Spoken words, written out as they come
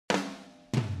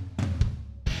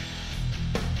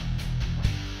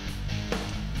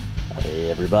Hey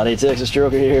everybody, Texas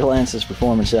Stroker here, Lance's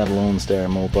Performance Shop,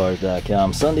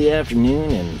 LoneStarMopars.com. Sunday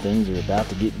afternoon and things are about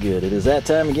to get good. It is that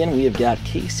time again. We have got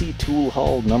KC Tool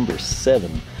Haul number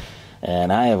 7,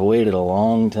 and I have waited a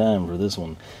long time for this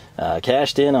one.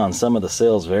 Cashed in on some of the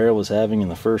sales Wera was having in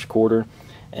the first quarter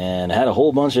and had a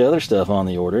whole bunch of other stuff on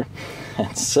the order.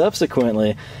 And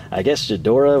subsequently, I guess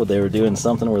Gedore, they were doing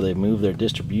something where they moved their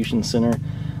distribution center.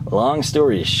 Long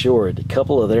story short, a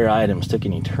couple of their items took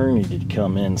an eternity to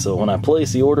come in. So when I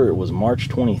placed the order, it was March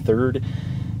 23rd,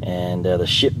 and the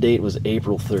ship date was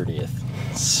April 30th.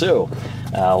 So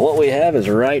what we have is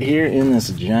right here in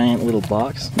this giant little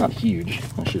box. Not huge,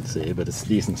 I should say, but it's a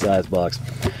decent sized box.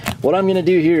 What I'm going to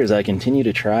do here is I continue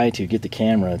to try to get the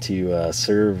camera to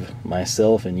serve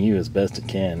myself and you as best it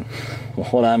can.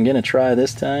 What I'm going to try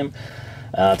this time,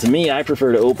 to me, I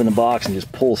prefer to open the box and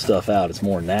just pull stuff out. It's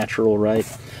more natural, right?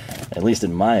 At least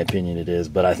in my opinion it is.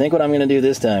 But I think what I'm going to do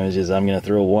this time is just I'm going to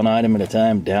throw one item at a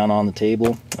time down on the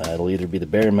table. It'll either be the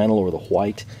bare metal or the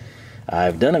white.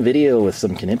 I've done a video with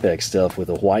some Knipex stuff with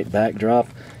a white backdrop,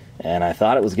 and I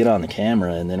thought it was good on the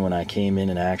camera, and then when I came in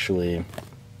and actually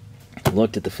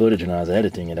looked at the footage when I was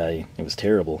editing it, it was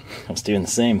terrible. I was doing the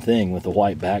same thing with the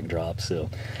white backdrop. So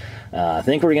I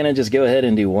think we're going to just go ahead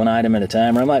and do one item at a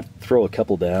time, or I might throw a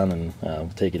couple down and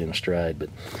we'll take it in stride. But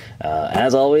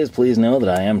as always, please know that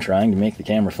I am trying to make the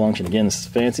camera function. Again, this is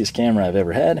the fanciest camera I've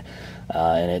ever had,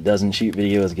 and it doesn't shoot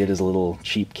video as good as a little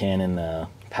cheap Canon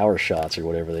Power Shots or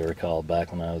whatever they were called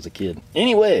back when I was a kid.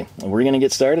 Anyway, we're going to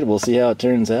get started. We'll see how it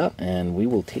turns out, and we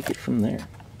will take it from there.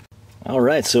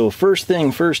 Alright, so first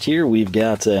thing first here, we've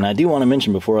got, and I do want to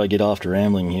mention before I get off to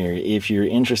rambling here, if you're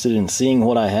interested in seeing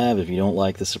what I have, if you don't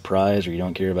like the surprise or you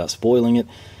don't care about spoiling it,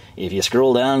 if you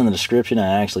scroll down in the description,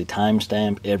 I actually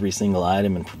timestamp every single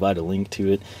item and provide a link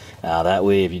to it. That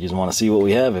way, if you just want to see what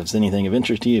we have, if it's anything of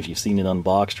interest to you, if you've seen it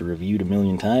unboxed or reviewed a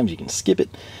million times, you can skip it.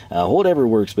 Whatever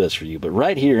works best for you. But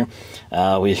right here,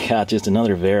 we've got just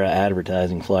another Wera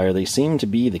advertising flyer. They seem to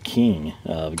be the king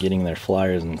of getting their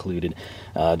flyers included.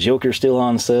 Joker's still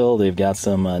on sale. They've got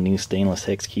some new stainless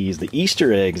hex keys. The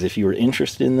Easter eggs, if you were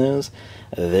interested in those,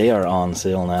 they are on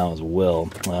sale now as well.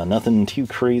 Nothing too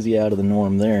crazy out of the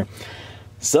norm there.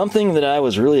 Something that I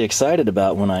was really excited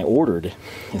about when I ordered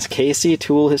is KC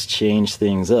Tool has changed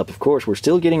things up. Of course, we're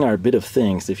still getting our bit of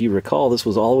things. If you recall, this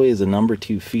was always a number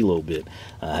 2 Felo bit.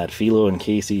 I had Felo and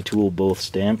KC Tool both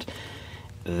stamped.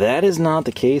 That is not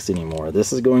the case anymore.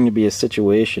 This is going to be a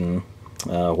situation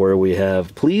where we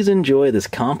have, please enjoy this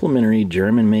complimentary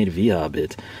German-made Wiha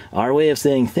bit. Our way of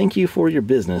saying thank you for your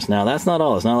business. Now, that's not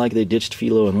all. It's not like they ditched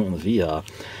Felo and went with Wiha.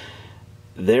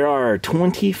 There are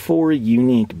 24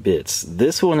 unique bits.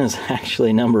 This one is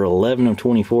actually number 11 of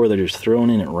 24 that are just thrown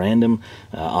in at random.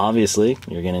 Obviously,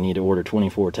 you're going to need to order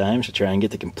 24 times to try and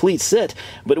get the complete set.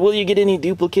 But will you get any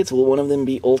duplicates? Will one of them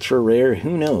be ultra rare?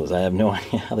 Who knows? I have no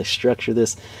idea how they structure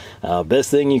this. Best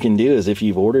thing you can do is if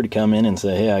you've ordered, come in and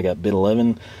say, hey, I got bit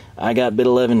 11. I got bit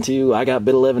 11 too. I got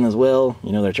bit 11 as well.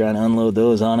 You know, they're trying to unload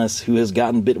those on us. Who has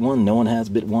gotten bit 1? No one has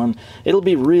bit 1. It'll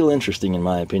be real interesting, in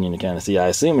my opinion, to kind of see. I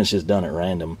assume it's just done at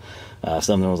random. If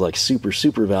something was like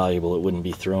super valuable, it wouldn't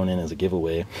be thrown in as a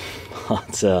giveaway.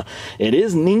 But it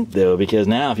is neat, though, because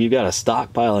now if you've got a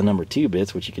stockpile of number 2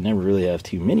 bits, which you can never really have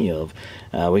too many of,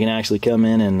 we can actually come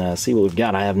in and see what we've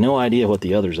got. I have no idea what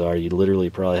the others are. You literally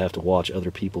probably have to watch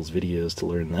other people's videos to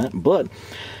learn that. But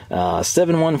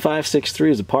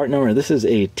 71563 is a part number. This is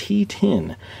a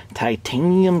T10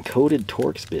 titanium-coated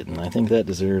Torx bit, and I think that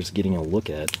deserves getting a look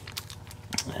at.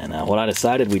 And what I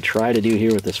decided we'd try to do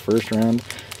here with this first round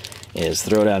is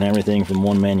throw down everything from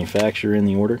one manufacturer in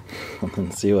the order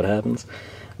and see what happens.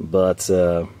 But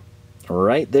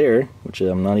right there, which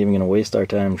I'm not even going to waste our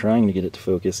time trying to get it to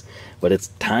focus, but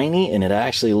it's tiny and it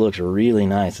actually looks really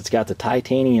nice. It's got the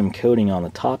titanium coating on the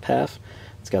top half.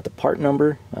 It's got the part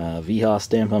number, Wiha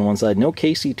stamped on one side. No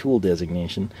KC Tool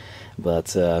designation,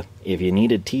 but if you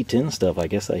needed T10 stuff, I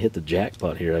guess I hit the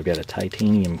jackpot here. I've got a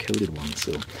titanium coated one.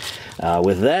 So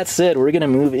with that said, we're going to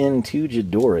move into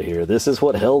Gedore here. This is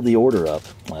what held the order up,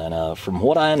 and from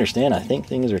what I understand, I think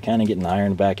things are kind of getting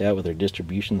ironed back out with their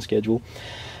distribution schedule.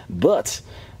 But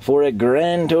for a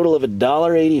grand total of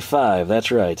 $1.85,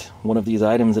 that's right, one of these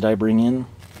items that I bring in,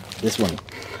 this one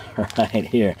right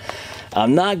here.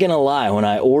 I'm not gonna lie, when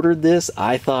I ordered this,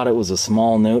 I thought it was a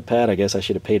small notepad. I guess I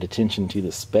should have paid attention to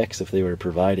the specs if they were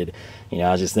provided. You know,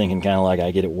 I was just thinking kind of like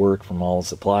I get at work from all the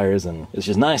suppliers, and it's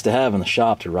just nice to have in the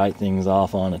shop to write things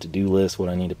off on a to-do list, what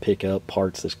I need to pick up,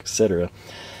 parts, etc.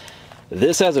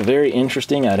 This has a very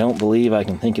interesting, I don't believe I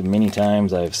can think of many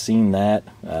times I've seen that.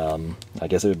 I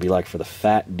guess it would be like for the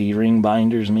fat D-ring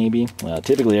binders maybe.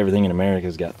 Typically everything in America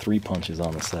has got 3 punches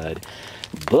on the side.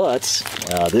 But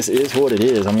this is what it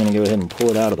is. I'm going to go ahead and pull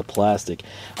it out of the plastic.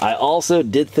 I also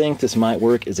did think this might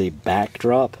work as a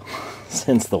backdrop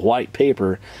since the white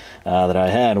paper that I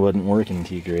had wasn't working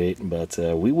too great. But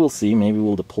we will see. Maybe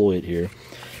we'll deploy it here.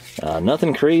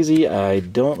 Nothing crazy. I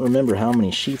don't remember how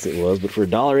many sheets it was, but for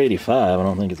 $1.85, I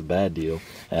don't think it's a bad deal.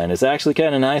 And it's actually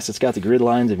kind of nice. It's got the grid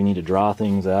lines if you need to draw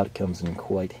things out. It comes in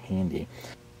quite handy.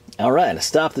 Alright, to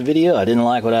stop the video, I didn't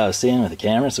like what I was seeing with the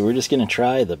camera, so we're just going to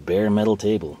try the bare metal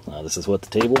table. This is what the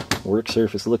table work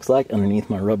surface looks like underneath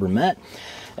my rubber mat.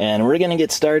 And we're going to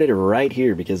get started right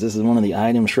here because this is one of the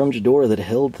items from Gedore that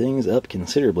held things up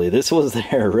considerably. This was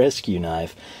their rescue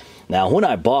knife. Now, when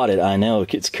I bought it, I know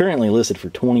it's currently listed for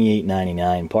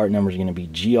 $28.99. Part number is going to be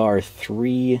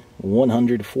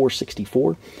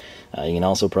GR3100464. You can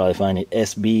also probably find it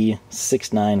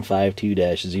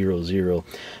SB6952-00.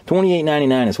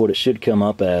 $28.99 is what it should come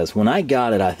up as. When I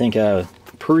got it, I think I'm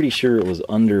pretty sure it was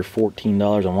under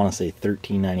 $14. I want to say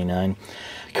 $13.99.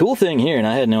 Cool thing here, and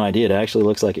I had no idea, it actually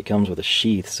looks like it comes with a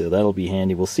sheath, so that'll be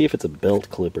handy. We'll see if it's a belt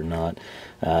clip or not.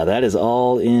 That is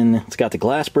all in. It's got the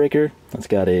glass breaker. It's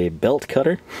got a belt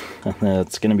cutter.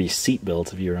 It's going to be seat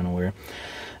belts if you're unaware.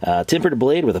 Tempered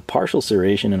blade with a partial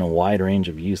serration and a wide range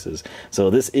of uses. So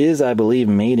this is, I believe,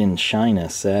 made in China,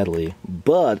 sadly.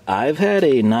 But I've had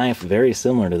a knife very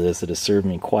similar to this that has served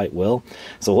me quite well.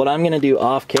 So what I'm going to do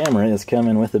off camera is come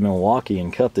in with the Milwaukee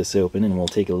and cut this open, and we'll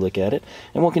take a look at it.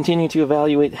 And we'll continue to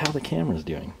evaluate how the camera's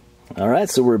doing.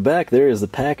 Alright, so we're back. There is the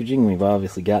packaging. We've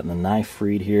obviously gotten the knife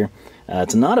freed here.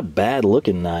 It's not a bad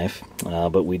looking knife,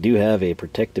 but we do have a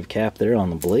protective cap there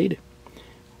on the blade.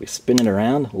 We spin it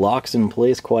around, locks in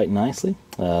place quite nicely.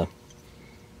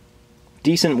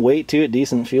 Decent weight to it,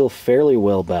 decent feel, fairly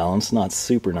well balanced. Not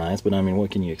super nice, but I mean,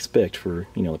 what can you expect for,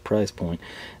 you know, the price point?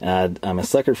 I'm a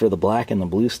sucker for the black and the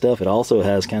blue stuff. It also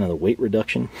has kind of the weight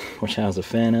reduction, which I was a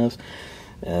fan of.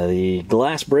 The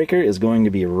glass breaker is going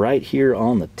to be right here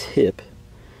on the tip,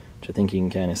 which I think you can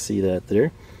kind of see that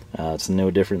there. It's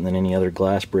no different than any other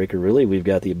glass breaker, really. We've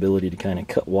got the ability to kind of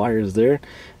cut wires there.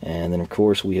 And then, of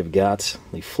course, we have got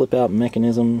the flip-out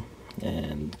mechanism,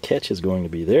 and catch is going to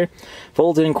be there.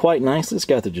 Folds in quite nicely. It's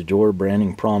got the Gedore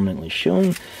branding prominently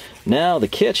shown. Now, the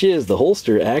catch is the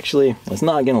holster, actually, it's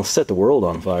not going to set the world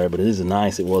on fire, but it is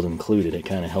nice it was included. It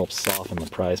kind of helps soften the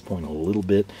price point a little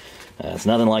bit. It's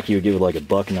nothing like you would get with like a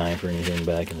buck knife or anything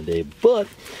back in the day, but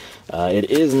it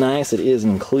is nice. It is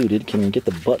included. Can we get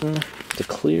the button to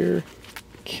clear?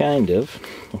 Kind of.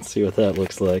 Let's see what that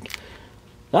looks like.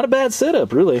 Not a bad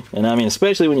setup, really. And I mean,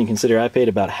 especially when you consider I paid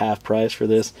about half price for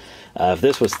this. If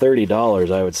this was $30,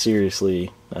 I would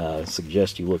seriously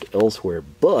suggest you look elsewhere.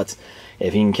 But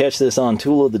if you can catch this on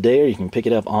Tool of the Day or you can pick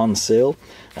it up on sale,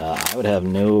 I would have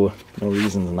no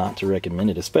reasons not to recommend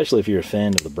it, especially if you're a fan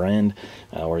of the brand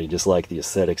or you just like the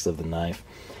aesthetics of the knife.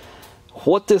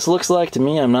 What this looks like to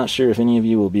me, I'm not sure if any of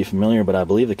you will be familiar, but I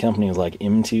believe the company is like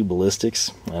M2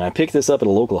 Ballistics. And I picked this up at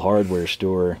a local hardware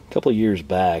store a couple of years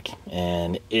back,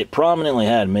 and it prominently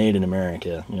had made in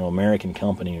America, you know, American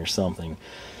company or something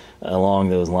along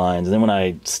those lines. And then when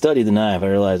I studied the knife, I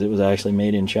realized it was actually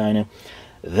made in China.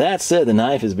 That said, the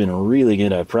knife has been really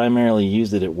good. I've primarily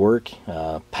used it at work,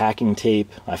 packing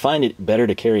tape. I find it better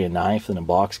to carry a knife than a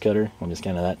box cutter. I'm just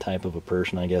kind of that type of a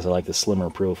person, I guess. I like the slimmer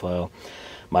profile.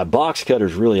 My box cutter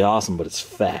is really awesome, but it's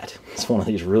fat. It's one of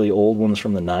these really old ones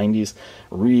from the 90s.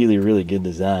 Really, really good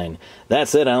design. That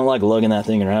said, I don't like lugging that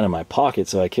thing around in my pocket,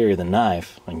 so I carry the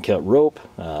knife. I can cut rope.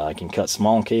 I can cut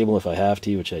small cable if I have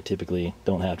to, which I typically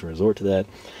don't have to resort to that.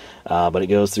 But it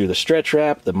goes through the stretch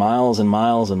wrap, the miles and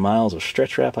miles and miles of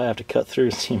stretch wrap I have to cut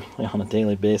through seemingly on a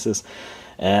daily basis.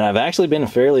 And I've actually been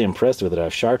fairly impressed with it.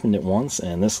 I've sharpened it once,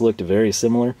 and this looked very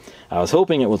similar. I was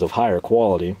hoping it was of higher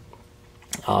quality.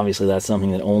 Obviously, that's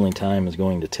something that only time is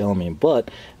going to tell me, but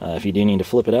if you do need to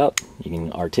flip it out, you can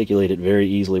articulate it very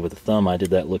easily with the thumb. I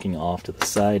did that looking off to the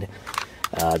side.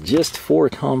 Just for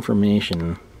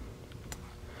confirmation,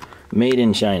 made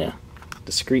in China.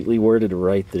 Discreetly worded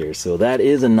right there. So that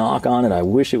is a knock on it. I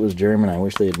wish it was German. I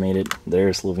wish they had made it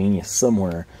there, Slovenia,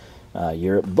 somewhere,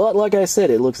 Europe. But like I said,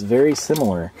 it looks very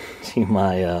similar to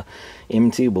my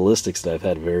M2 Ballistics that I've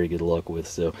had very good luck with.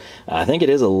 So I think it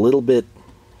is a little bit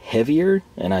heavier,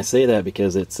 and I say that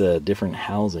because it's a different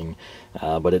housing,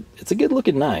 but it's a good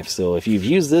looking knife. So if you've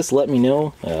used this, let me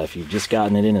know. If you've just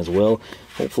gotten it in as well,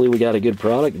 hopefully we got a good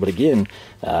product. But again,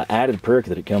 added perk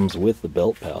that it comes with the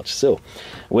belt pouch. So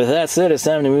with that said, it's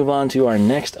time to move on to our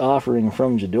next offering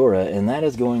from Gedore, and that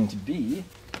is going to be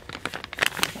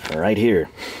right here.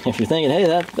 If you're thinking, hey,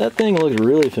 that thing looks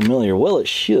really familiar, well, it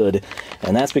should,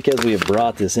 and that's because we have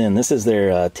brought this in. This is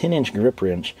their 10-inch grip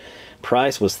wrench.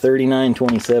 Price was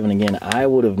 $39.27. Again, I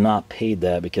would have not paid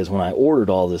that because when I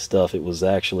ordered all this stuff, it was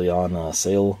actually on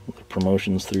sale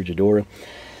promotions through Gedore.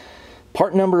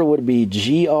 Part number would be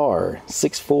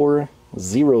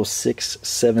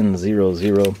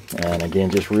GR6406700. And again,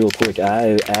 just real quick,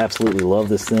 I absolutely love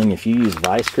this thing. If you use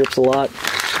vice grips a lot,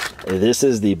 this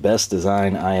is the best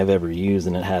design I have ever used,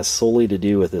 and it has solely to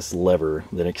do with this lever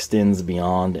that extends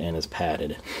beyond and is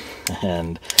padded.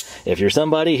 And if you're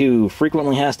somebody who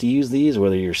frequently has to use these,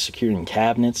 whether you're securing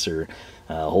cabinets or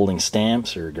holding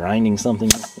stamps or grinding something,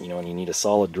 you know, and you need a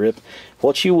solid grip,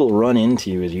 what you will run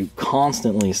into is you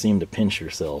constantly seem to pinch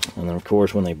yourself. And then, of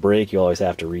course, when they break, you always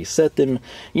have to reset them.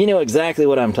 You know exactly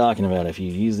what I'm talking about if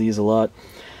you use these a lot.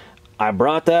 I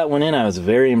brought that one in. I was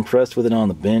very impressed with it on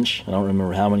the bench. I don't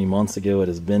remember how many months ago it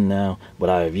has been now, but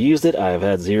I have used it. I have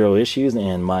had zero issues,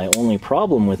 and my only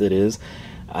problem with it is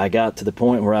I got to the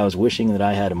point where I was wishing that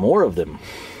I had more of them.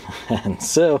 And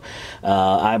so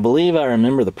I believe I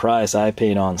remember the price I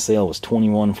paid on sale was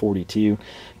 $21.42.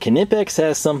 Knipex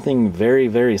has something very,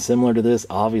 very similar to this.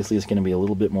 Obviously, it's going to be a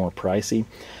little bit more pricey.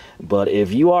 But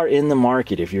if you are in the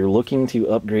market, if you're looking to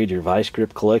upgrade your vice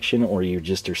grip collection, or you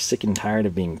just are sick and tired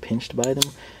of being pinched by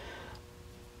them,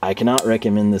 I cannot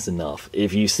recommend this enough.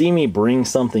 If you see me bring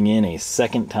something in a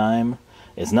second time,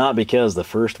 it's not because the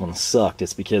first one sucked,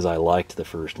 it's because I liked the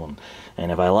first one.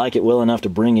 And if I like it well enough to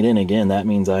bring it in again, that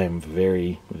means I am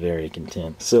very, very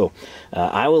content. So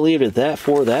I will leave it at that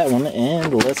for that one,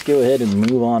 and let's go ahead and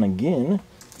move on again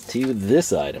to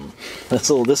this item. This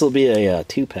will be a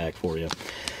 2-pack for you.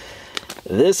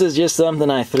 This is just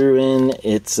something I threw in.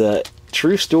 It's a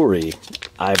true story.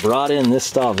 I brought in this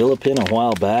Stahlwille pen a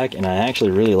while back, and I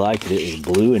actually really liked it. It was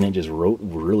blue, and it just wrote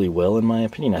really well, in my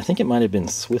opinion. I think it might have been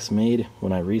Swiss-made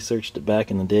when I researched it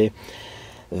back in the day.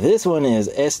 This one is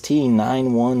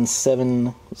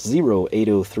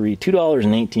ST9170-803,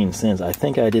 $2.18. I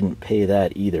think I didn't pay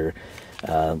that either.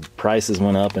 Prices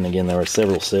went up, and again, there were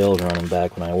several sales running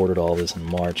back when I ordered all this in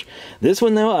March. This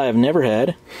one, though, I have never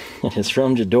had. It is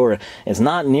from Gedore. It's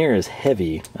not near as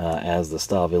heavy as the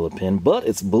Stahlwille pen, but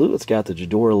it's blue. It's got the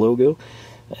Gedore logo,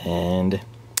 and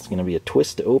it's going to be a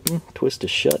twist to open, twist to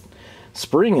shut.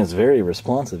 Spring is very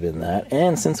responsive in that,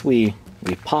 and since we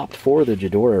popped for the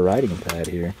Gedore Writing Pad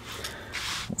here,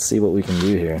 let's see what we can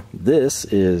do here. This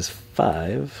is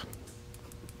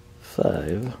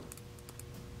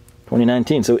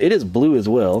 5/5/2019, so it is blue as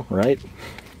well, right?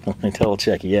 Let me double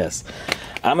check. Yes,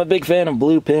 I'm a big fan of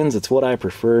blue pens. It's what I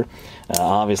prefer.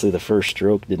 Obviously, the first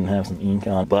stroke didn't have some ink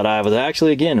on, but I was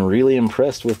actually, again, really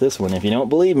impressed with this one. If you don't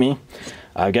believe me,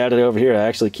 I've got it over here. I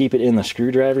actually keep it in the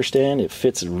screwdriver stand. It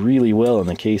fits really well in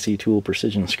the KC Tool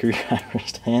Precision screwdriver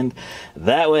stand.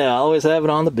 That way, I always have it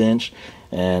on the bench,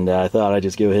 and I thought I'd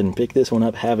just go ahead and pick this one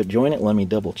up, have it join it. Let me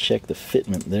double check the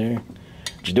fitment there.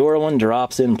 Gedore one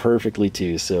drops in perfectly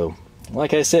too. So,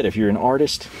 like I said, if you're an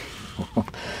artist, you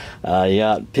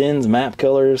got pins, map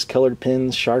colors, colored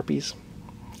pins, Sharpies,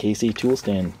 KC tool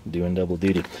stand doing double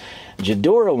duty.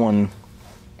 Gedore one,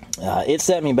 it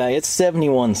set me back. It's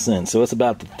 71 cents, so it's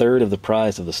about the third of the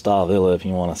price of the Stahlwille if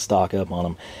you want to stock up on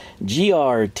them.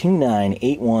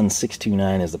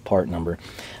 GR2981629 is the part number.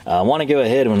 I want to go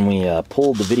ahead, when we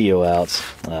pulled the video out,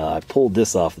 I pulled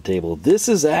this off the table. This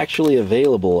is actually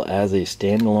available as a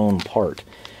standalone part.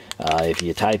 If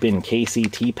you type in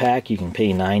KC Pack, you can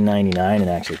pay $9.99 and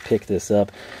actually pick this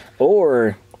up.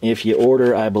 Or if you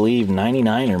order, I believe,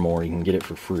 99 or more, you can get it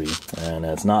for free. And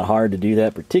it's not hard to do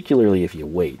that, particularly if you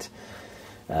wait.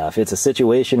 If it's a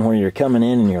situation where you're coming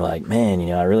in and you're like, man, you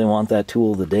know, I really want that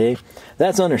tool of the day,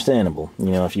 that's understandable.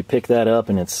 You know, if you pick that up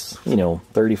and it's, you know,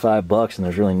 35 bucks and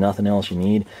there's really nothing else you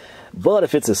need. But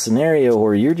if it's a scenario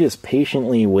where you're just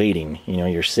patiently waiting, you know,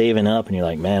 you're saving up and you're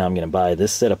like, man, I'm going to buy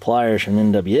this set of pliers from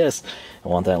NWS. I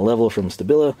want that level from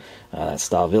Stahlwille, that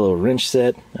Stahlwille wrench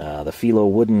set, the Felo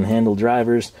wooden handle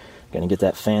drivers. Going to get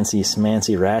that fancy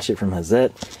smancy ratchet from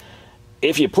Hazette.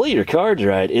 If you play your cards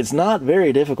right, it's not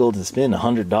very difficult to spend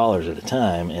 $100 at a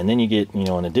time, and then you get, you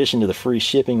know, in addition to the free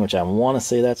shipping, which I want to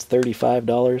say that's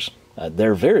 $35.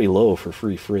 They're very low for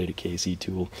free freight at KC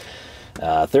Tool.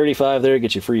 35 there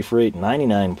gets you free freight,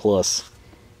 99 plus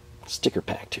sticker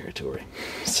pack territory.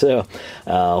 So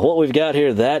what we've got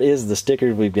here, that is the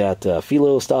sticker. We've got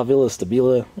Felo, Stahlwille,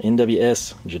 Stabila,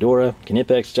 NWS, Gedore,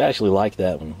 Knipex. I actually like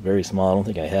that one. Very small. I don't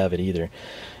think I have it either.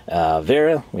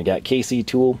 Wera, we got KC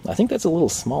Tool. I think that's a little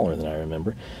smaller than I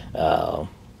remember.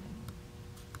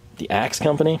 the Axe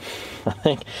Company, I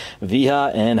think,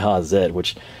 Wiha and Hazet,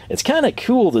 which it's kind of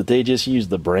cool that they just use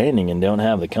the branding and don't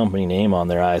have the company name on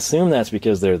there. I assume that's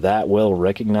because they're that well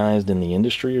recognized in the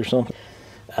industry or something.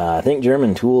 I think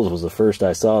German Tools was the first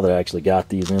I saw that actually got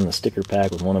these in the sticker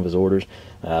pack with one of his orders.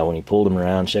 When he pulled them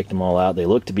around, checked them all out, they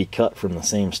look to be cut from the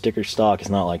same sticker stock. It's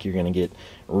not like you're going to get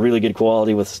really good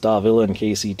quality with Stahlwille and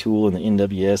KC Tool, and the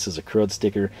NWS is a crud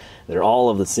sticker. They're all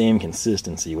of the same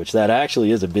consistency, which that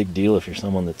actually is a big deal if you're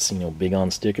someone that's, you know, big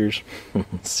on stickers.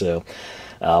 So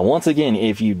once again,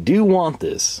 if you do want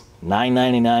this,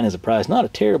 $9.99 is a price. Not a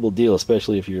terrible deal,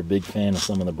 especially if you're a big fan of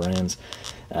some of the brands.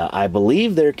 I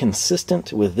believe they're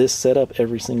consistent with this setup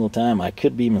every single time. I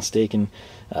could be mistaken.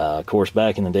 Of course,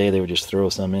 back in the day, they would just throw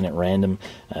some in at random.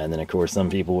 And then, of course, some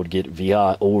people would get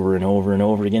Wiha over and over and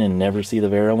over again and never see the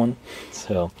Wera one.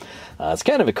 So it's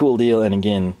kind of a cool deal. And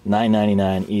again,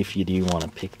 $9.99 if you do want to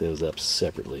pick those up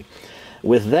separately.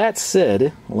 With that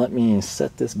said, let me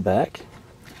set this back.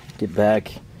 Get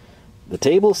back. The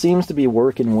table seems to be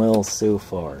working well so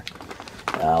far.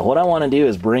 What I want to do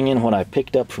is bring in what I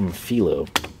picked up from Felo.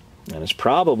 And it's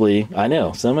probably, I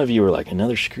know, some of you are like,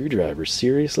 another screwdriver,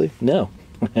 seriously? No,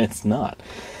 it's not.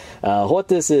 What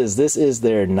this is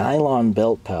their nylon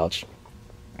belt pouch.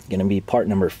 Going to be part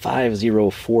number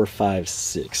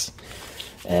 50456.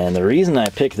 And the reason I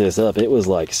picked this up, it was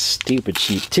like stupid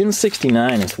cheap.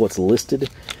 $10.69 is what's listed.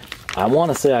 I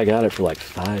want to say I got it for like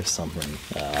 $5 something.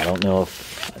 I don't know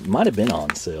if it might have been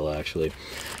on sale actually.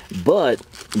 But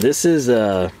this is,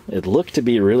 it looked to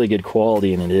be really good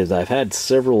quality, and it is. I've had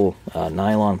several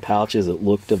nylon pouches that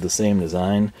looked of the same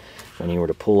design when you were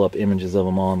to pull up images of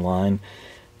them online.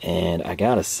 And I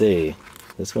gotta say,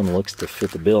 this one looks to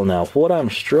fit the bill. Now, what I'm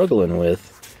struggling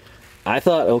with, I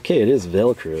thought, okay, it is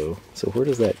Velcro. So where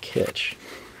does that catch?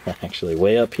 Actually,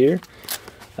 way up here,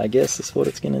 I guess is what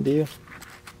it's gonna do.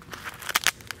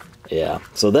 Yeah,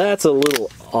 so that's a little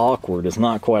awkward. It's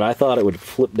not quite. I thought it would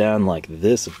flip down like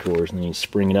this, of course, and then you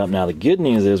spring it up. Now, the good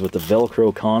news is with the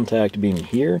Velcro contact being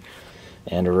here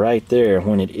and right there,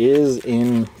 when it is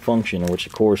in function, which,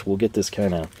 of course, we'll get this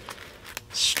kind of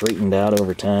straightened out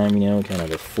over time, you know, kind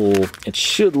of a full, it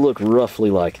should look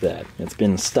roughly like that. It's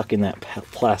been stuck in that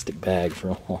plastic bag for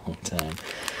a long time.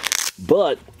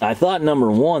 But I thought,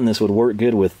 number one, this would work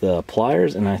good with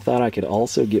pliers, and I thought I could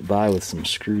also get by with some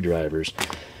screwdrivers.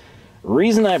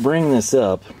 Reason I bring this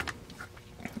up,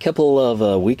 a couple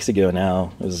of weeks ago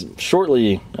now, it was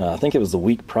shortly, I think it was the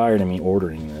week prior to me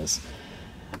ordering this,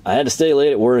 I had to stay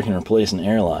late at work and replace an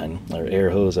airline, or air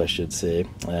hose I should say,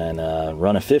 and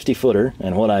run a 50-footer,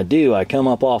 and what I do, I come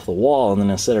up off the wall, and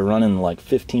then instead of running like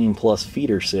 15 plus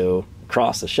feet or so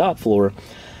across the shop floor,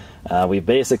 we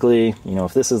basically, you know,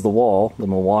 if this is the wall, the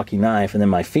Milwaukee knife, and then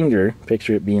my finger,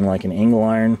 picture it being like an angle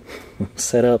iron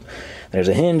setup. There's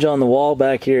a hinge on the wall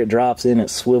back here. It drops in, it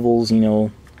swivels, you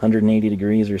know, 180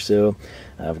 degrees or so.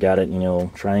 I've got it, you know,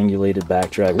 triangulated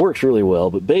back track. Works really well,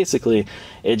 but basically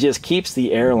it just keeps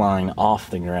the airline off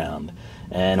the ground.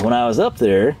 And when I was up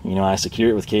there, you know, I secure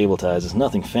it with cable ties. It's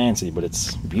nothing fancy, but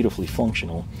it's beautifully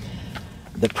functional.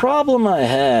 The problem I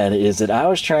had is that I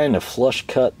was trying to flush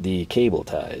cut the cable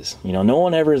ties. You know, no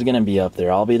one ever is going to be up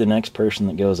there. I'll be the next person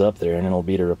that goes up there, and it'll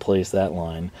be to replace that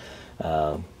line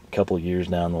a couple years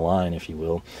down the line, if you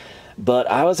will. But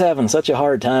I was having such a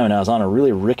hard time, and I was on a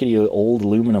really rickety old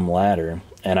aluminum ladder,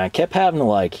 and I kept having to,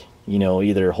 like, you know,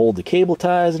 either hold the cable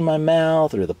ties in my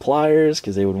mouth or the pliers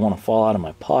because they would want to fall out of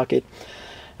my pocket.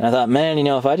 And I thought, man, you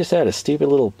know, if I just had a stupid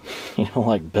little, you know,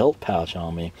 like belt pouch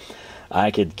on me,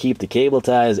 I could keep the cable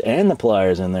ties and the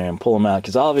pliers in there and pull them out,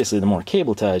 because obviously the more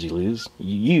cable ties you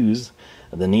use,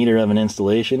 the neater of an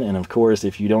installation. And of course,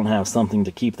 if you don't have something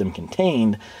to keep them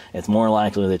contained, it's more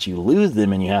likely that you lose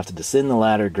them and you have to descend the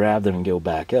ladder, grab them, and go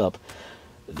back up.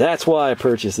 That's why I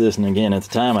purchased this. And again, at the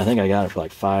time, I think I got it for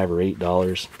like $5 or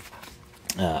 $8.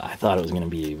 I thought it was going to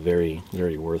be a very,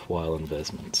 very worthwhile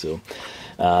investment. So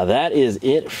that is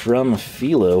it from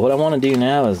Felo. What I want to do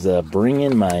now is bring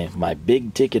in my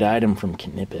big ticket item from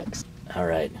Knipex. All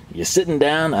right, you sitting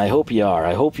down? I hope you are.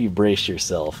 I hope you've braced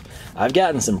yourself. I've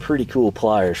gotten some pretty cool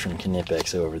pliers from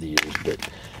Knipex over the years, but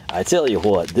I tell you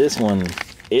what, this one,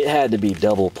 it had to be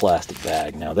double plastic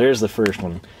bag. Now, there's the first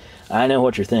one. I know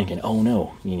what you're thinking. Oh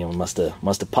no, you know, must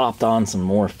have popped on some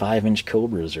more 5-inch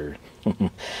Cobras, or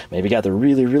maybe got the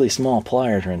really, really small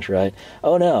pliers wrench, right?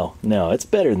 Oh no, it's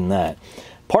better than that.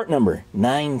 Part number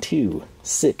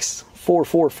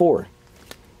 926444.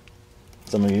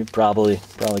 Some of you probably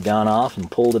gone off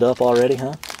and pulled it up already,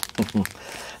 huh?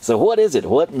 So what is it?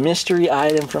 What mystery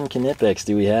item from Knipex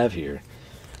do we have here?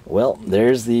 Well,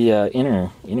 there's the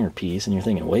inner piece, and you're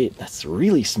thinking, wait, that's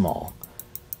really small.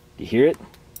 Do you hear it?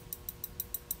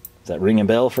 Does that ring a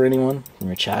bell for anyone from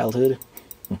your childhood?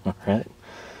 All right,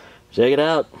 check it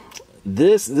out.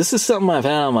 This is something I've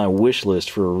had on my wish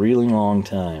list for a really long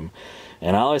time,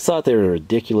 and I always thought they were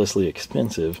ridiculously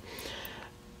expensive.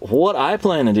 What I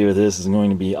plan to do with this is going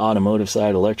to be automotive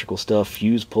side electrical stuff,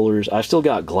 fuse pullers. I've still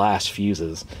got glass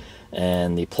fuses,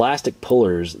 and the plastic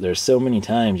pullers, there's so many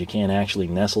times you can't actually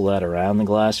nestle that around the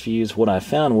glass fuse. What I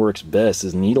found works best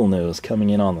is needle nose coming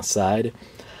in on the side,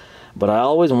 but I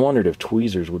always wondered if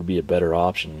tweezers would be a better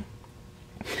option.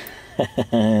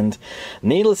 And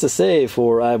needless to say,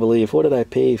 for, I believe, what did I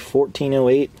pay,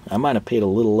 $14.08? I might have paid a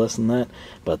little less than that,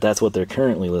 but that's what they're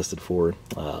currently listed for.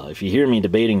 If you hear me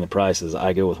debating the prices,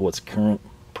 I go with what's current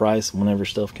price whenever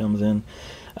stuff comes in.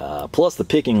 Plus the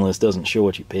picking list doesn't show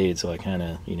what you paid, so I kind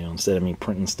of, you know, instead of me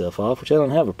printing stuff off, which I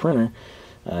don't have a printer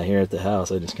here at the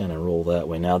house, I just kind of roll that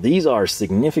way. Now these are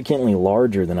significantly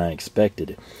larger than I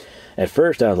expected. At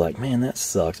first I was like, man, that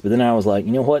sucks, but then I was like,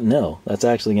 you know what, no, that's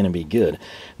actually going to be good.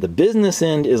 The business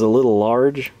end is a little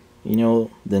large, you know,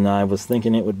 than I was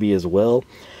thinking it would be as well,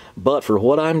 but for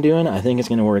what I'm doing, I think it's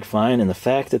going to work fine. And the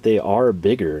fact that they are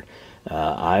bigger,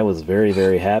 I was very,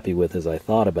 very happy with as I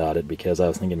thought about it, because I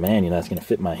was thinking, man, you know, that's going to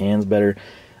fit my hands better.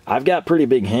 I've got pretty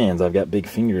big hands. I've got big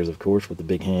fingers, of course, with the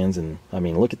big hands, and I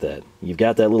mean, look at that. You've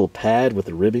got that little pad with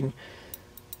the ribbing.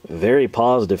 Very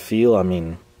positive feel. I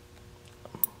mean,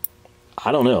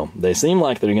 I don't know. They seem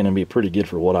like they're going to be pretty good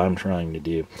for what I'm trying to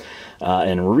do.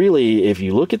 And really, if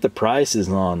you look at the prices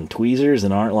on tweezers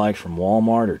that aren't like from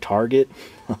Walmart or Target,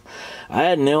 I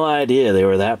had no idea they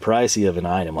were that pricey of an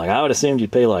item. Like, I would assume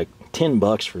you'd pay like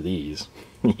 $10 for these.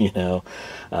 You know,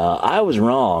 I was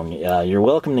wrong. You're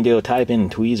welcome to go type in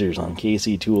tweezers on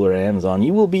KC Tool or Amazon.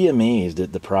 You will be amazed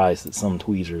at the price that some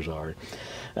tweezers are.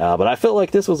 But I felt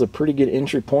like this was a pretty good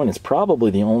entry point. It's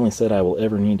probably the only set I will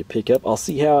ever need to pick up. I'll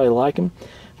see how I like them.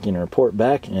 I can report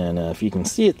back, and if you can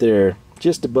see it there,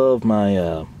 just above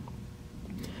my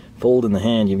fold in the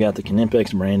hand, you've got the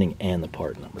Knipex branding and the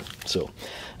part number. So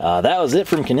that was it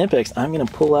from Knipex. I'm going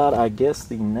to pull out, I guess,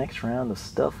 the next round of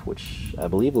stuff, which I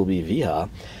believe will be Wiha,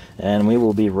 and we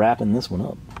will be wrapping this one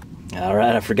up.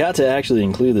 Alright, I forgot to actually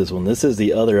include this one. This is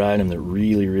the other item that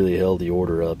really, really held the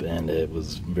order up, and it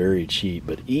was very cheap.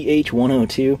 But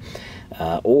EH102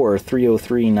 or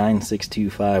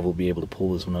 303-9625 will be able to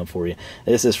pull this one up for you.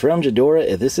 This is from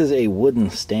Gedore. This is a wooden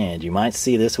stand. You might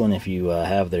see this one if you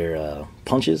have their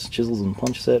punches, chisels and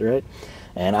punch set, right?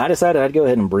 And I decided I'd go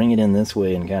ahead and bring it in this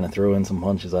way and kind of throw in some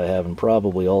punches I have, and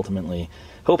probably ultimately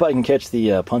hope I can catch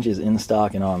the punches in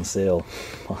stock and on sale.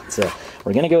 So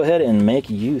we're going to go ahead and make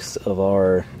use of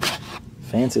our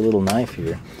fancy little knife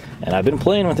here. And I've been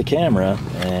playing with the camera,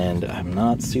 and I'm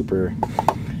not super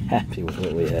happy with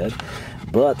what we had.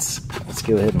 But let's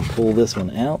go ahead and pull this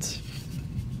one out.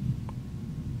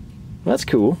 That's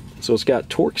cool. So it's got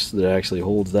Torx that actually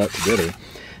holds that together.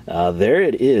 There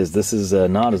it is. This is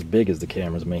not as big as the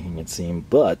camera's making it seem,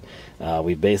 but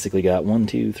we've basically got 1,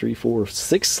 2, 3, 4,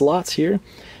 6 slots here.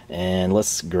 And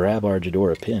let's grab our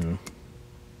Gedore Pen.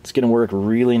 It's going to work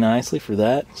really nicely for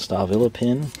that. Stahlwille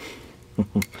Pen.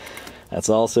 That's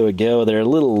also a go. They're a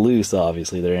little loose,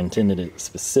 obviously. They're intended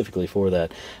specifically for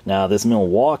that. Now, this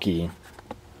Milwaukee,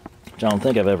 which I don't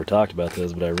think I've ever talked about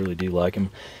those, but I really do like them.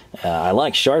 I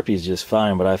like Sharpies just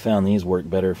fine, but I found these work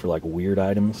better for like weird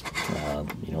items,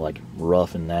 you know, like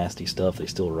rough and nasty stuff. They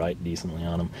still write decently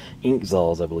on them.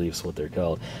 Inkzals, I believe, is what they're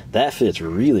called. That fits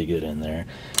really good in there.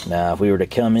 Now, if we were to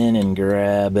come in and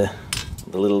grab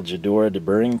the little Gedore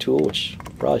deburring tool, which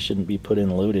probably shouldn't be put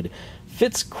in loaded,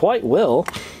 fits quite well.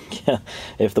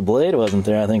 If the blade wasn't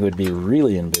there, I think it would be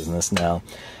really in business now.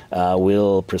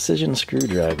 Will precision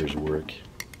screwdrivers work?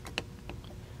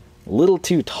 A little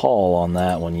too tall on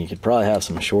that one. You could probably have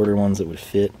some shorter ones that would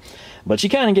fit, but you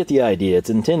kind of get the idea. It's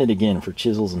intended again for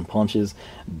chisels and punches,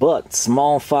 but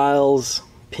small files,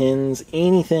 pins,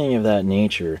 anything of that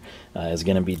nature is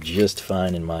going to be just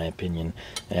fine in my opinion.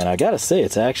 And I gotta say,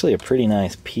 it's actually a pretty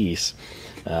nice piece.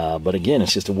 But again,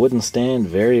 it's just a wooden stand,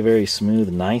 very, very smooth,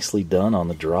 nicely done on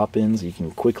the drop-ins. You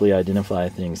can quickly identify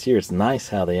things here. It's nice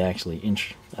how they actually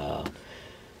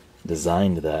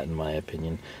designed that, in my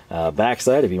opinion.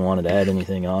 Backside, if you wanted to add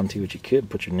anything onto it, you could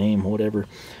put your name, whatever.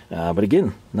 But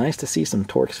again, nice to see some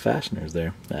Torx fasteners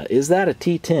there. Is that a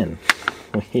T10?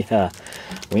 Yeah,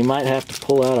 we might have to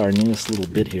pull out our newest little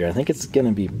bit here. I think it's going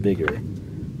to be bigger.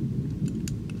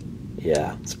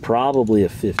 Yeah, it's probably a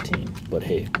 15, but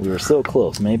hey, we were so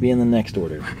close. Maybe in the next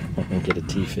order we can get a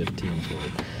T15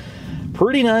 for it.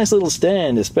 Pretty nice little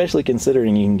stand, especially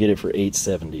considering you can get it for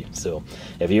 $8.70. So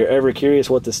if you're ever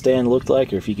curious what the stand looked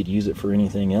like, or if you could use it for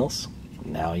anything else,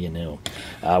 now you know.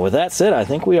 With that said, I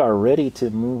think we are ready to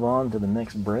move on to the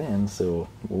next brand, so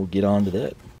we'll get on to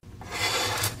that.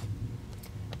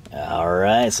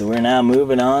 Alright, so we're now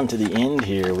moving on to the end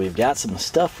here. We've got some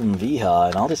stuff from Wiha,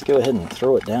 and I'll just go ahead and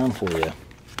throw it down for you.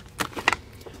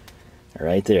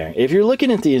 Right there. If you're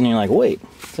looking at these and you're like, wait,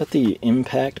 is that the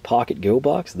Impact Pocket Go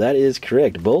box? That is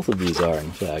correct. Both of these are,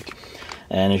 in fact.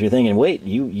 And if you're thinking, wait,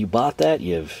 you bought that,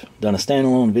 you've done a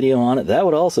standalone video on it, that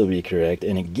would also be correct.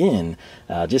 And again,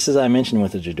 just as I mentioned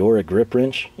with the Gedore grip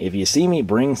wrench, if you see me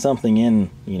bring something in,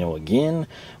 you know, again,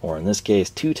 or in this case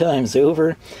 2 times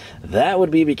over, that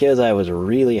would be because I was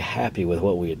really happy with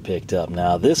what we had picked up.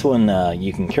 Now this one,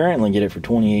 you can currently get it for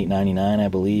 $28.99, I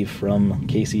believe, from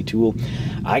KC Tool.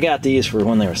 I got these for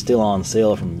when they were still on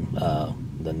sale from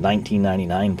the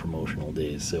 $19.99 promotional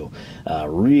days, so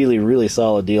really, really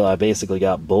solid deal. I basically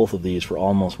got both of these for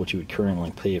almost what you would currently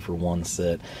pay for one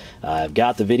set. I've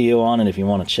got the video on it if you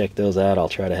want to check those out. I'll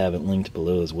try to have it linked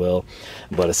below as well.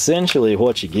 But essentially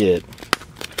what you get,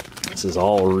 this is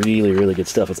all really, really good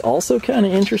stuff. It's also kind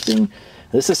of interesting.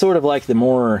 This is sort of like the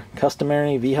more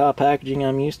customary Wiha packaging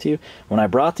I'm used to. When I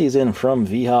brought these in from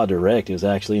Wiha Direct, it was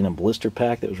actually in a blister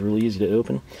pack that was really easy to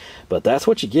open. But that's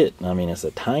what you get. I mean, it's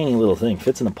a tiny little thing.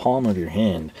 Fits in the palm of your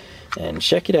hand. And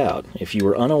check it out. If you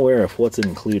were unaware of what's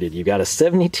included, you've got a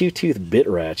 72-tooth bit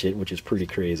ratchet, which is pretty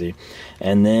crazy.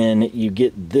 And then you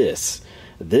get this.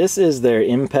 This is their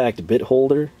Impact bit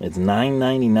holder. It's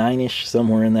 $9.99-ish,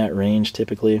 somewhere in that range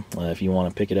typically, if you want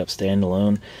to pick it up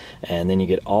standalone. And then you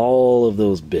get all of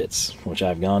those bits, which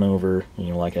I've gone over, you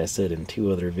know, like I said, in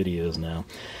 2 other videos now.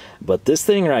 But this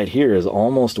thing right here is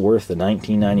almost worth the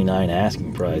 $19.99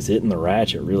 asking price. It and the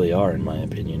ratchet really are, in my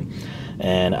opinion.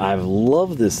 And I've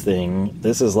loved this thing.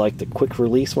 This is like the quick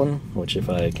release one, which if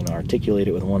I can articulate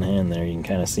it with one hand there, you can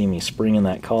kind of see me springing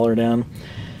that collar down.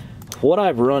 What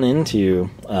I've run into,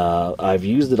 I've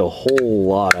used it a whole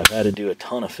lot. I've had to do a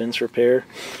ton of fence repair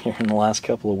here in the last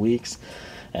couple of weeks.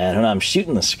 And when I'm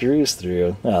shooting the screws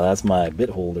through, that's my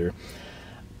bit holder.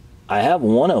 I have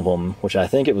one of them, which I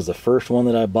think it was the first one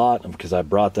that I bought, because I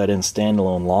brought that in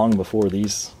standalone long before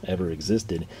these ever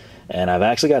existed. And I've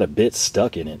actually got a bit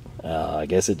stuck in it. I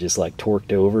guess it just like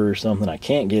torqued over or something. I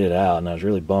can't get it out, and I was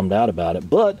really bummed out about it.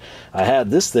 But I had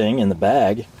this thing in the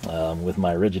bag with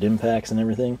my rigid impacts and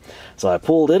everything. So I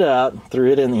pulled it out,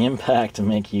 threw it in the impact to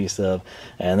make use of.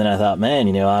 And then I thought, man,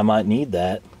 you know, I might need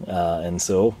that. And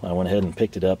so I went ahead and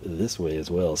picked it up this way as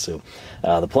well. So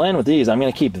the plan with these, I'm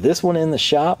going to keep this one in the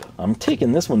shop. I'm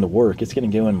taking this one to work. It's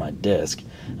going to go in my desk.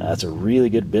 That's a really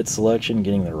good bit selection,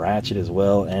 getting the ratchet as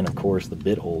well, and of course the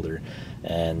bit holder.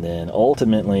 And then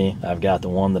ultimately I've got the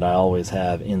one that I always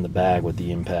have in the bag with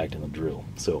the impact and the drill.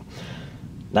 So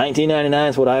 $19.99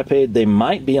 is what I paid. They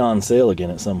might be on sale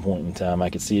again at some point in time. I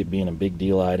could see it being a big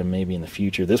deal item maybe in the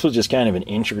future. This was just kind of an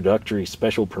introductory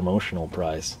special promotional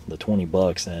price, the 20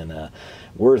 bucks, and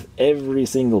worth every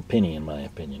single penny in my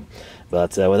opinion.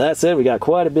 But with that said, we got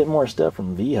quite a bit more stuff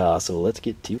from Wiha, so let's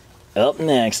get to it. Up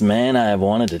next, man, I have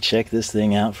wanted to check this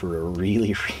thing out for a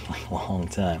really, really long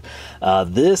time.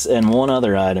 This and one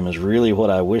other item is really what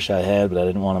I wish I had, but I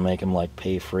didn't want to make them like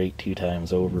pay freight 2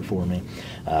 times over for me.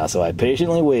 So I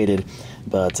patiently waited,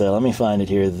 but let me find it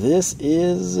here. This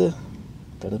is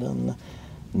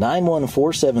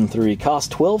 91473,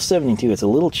 costs $12.72. It's a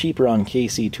little cheaper on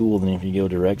KC Tool than if you go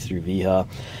direct through Wiha.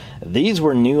 These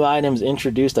were new items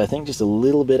introduced, I think, just a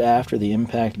little bit after the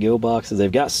Impact Go boxes.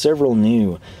 They've got several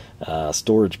new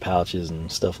storage pouches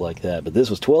and stuff like that, but this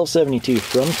was $12.72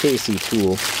 from KC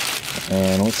Tool.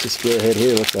 And let's just go ahead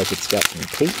here. Looks like it's got some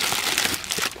tape.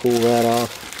 Let's pull that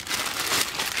off.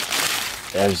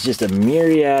 There's just a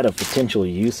myriad of potential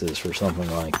uses for something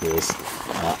like this.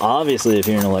 Obviously, if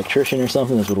you're an electrician or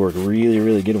something, this would work really,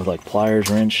 really good with like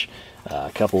pliers, wrench.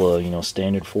 A couple of, you know,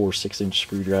 standard 4-6-inch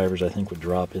screwdrivers I think would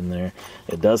drop in there.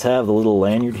 It does have the little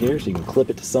lanyard here, so you can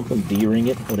clip it to something, D-ring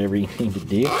it, whatever you need to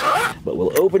do. But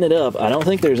we'll open it up. I don't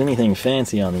think there's anything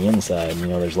fancy on the inside. You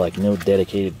know, there's like no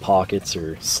dedicated pockets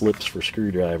or slips for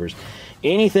screwdrivers.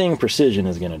 Anything precision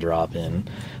is going to drop in.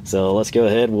 So let's go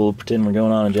ahead. We'll pretend we're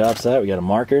going on a job site. We got a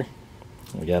marker.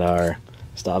 We got our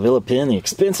Stahlwille Pen, the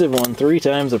expensive one, 3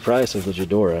 times the price of the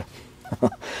Gedore.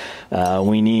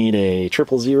 We need a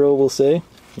 000, we'll say.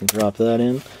 We'll drop that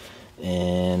in.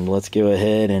 And let's go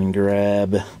ahead and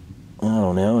grab, I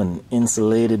don't know, an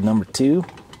insulated number 2.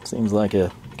 Seems like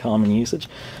a common usage.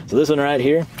 So this one right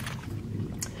here,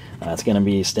 it's going to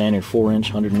be standard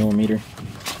 4-inch, 100mm.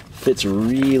 Fits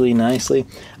really nicely.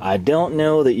 I don't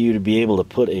know that you'd be able to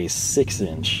put a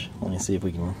 6-inch. Let me see if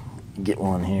we can get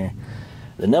one here.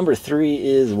 The number 3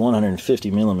 is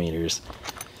 150mm.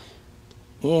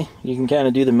 yeah, you can kind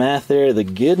of do the math there. The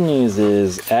good news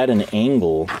is, at an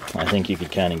angle, I think you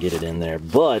could kind of get it in there.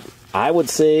 But I would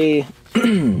say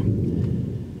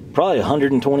probably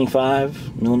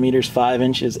 125 millimeters, 5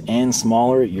 inches and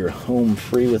smaller. You're home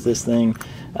free with this thing.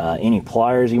 Any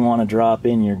pliers you want to drop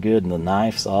in, you're good. And the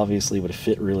knives obviously would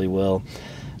fit really well.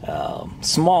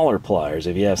 Smaller pliers,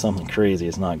 if you have something crazy,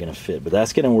 it's not going to fit. But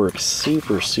that's going to work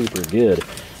super, super good.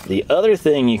 The other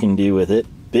thing you can do with it,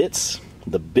 bits,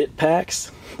 the bit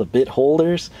packs, the bit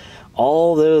holders,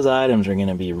 all those items are going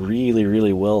to be really,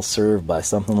 really well served by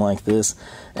something like this.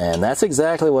 And that's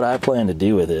exactly what I plan to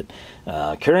do with it.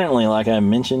 Currently, like I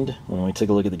mentioned when we took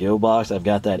a look at the Go box, I've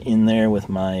got that in there with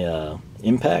my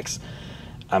impacts.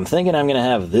 I'm thinking I'm going to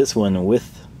have this one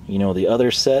with, you know, the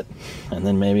other set, and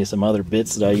then maybe some other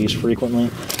bits that I use frequently.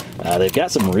 They've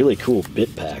got some really cool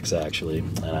bit packs, actually,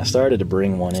 and I started to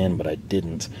bring one in, but I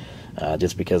didn't,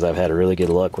 just because I've had really good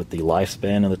luck with the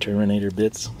lifespan of the Terminator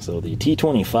bits. So the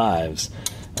T25s,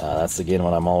 that's again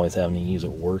what I'm always having to use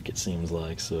at work, it seems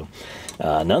like. So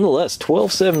nonetheless,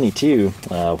 1272,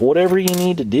 whatever you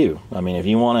need to do. I mean, if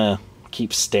you want to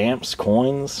keep stamps,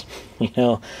 coins, you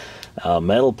know,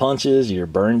 metal punches, your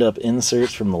burned up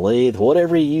inserts from the lathe,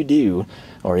 whatever you do,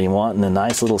 or you want in a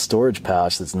nice little storage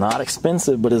pouch that's not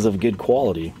expensive but is of good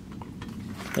quality,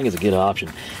 I think it's a good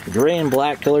option. Gray and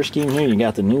black color scheme here. You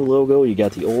got the new logo, you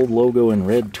got the old logo in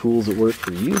red, tools that work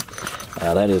for you.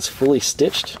 That is fully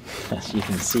stitched, as you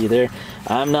can see there.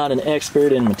 I'm not an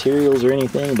expert in materials or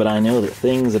anything, but I know that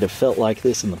things that have felt like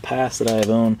this in the past that I have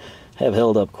owned have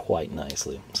held up quite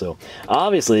nicely. So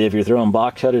obviously, if you're throwing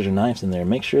box cutters or knives in there,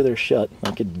 make sure they're shut.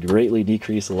 That could greatly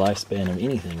decrease the lifespan of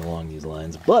anything along these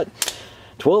lines. But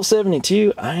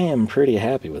 1272, I am pretty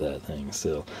happy with that thing.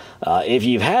 So if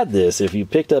you've had this, if you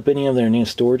picked up any of their new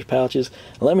storage pouches,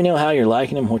 let me know how you're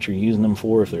liking them, what you're using them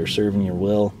for, if they're serving you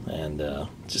well, and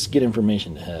just good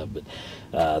information to have.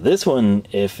 But this one,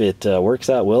 if it works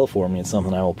out well for me, it's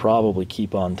something I will probably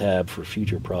keep on tab for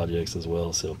future projects as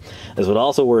well. So this would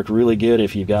also work really good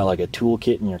if you've got like a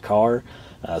toolkit in your car,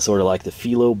 sort of like the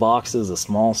Felo boxes, the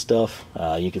small stuff.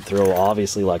 You could throw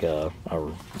obviously like a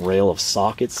rail of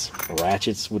sockets.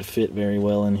 Ratchets would fit very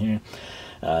well in here.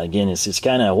 Again, it's just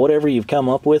kind of whatever you've come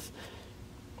up with.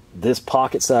 This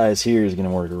pocket size here is going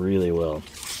to work really well.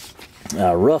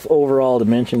 Rough overall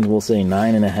dimensions, we'll say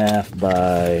 9.5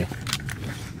 by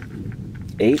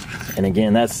 8, and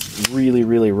again, that's really,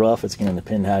 really rough. It's going to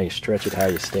depend how you stretch it, how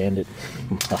you stand it.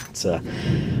 But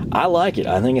I like it.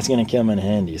 I think it's going to come in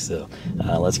handy. So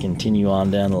let's continue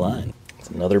on down the line. It's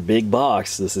another big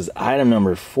box. This is item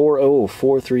number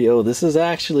 40430. This is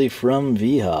actually from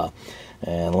Wiha,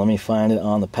 and let me find it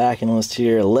on the packing list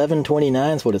here.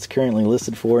 1129 is what it's currently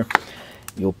listed for.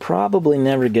 You'll probably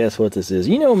never guess what this is.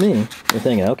 You know me. You're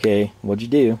thinking, okay, what'd you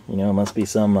do? You know, it must be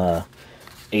some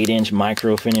 8-inch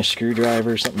micro finish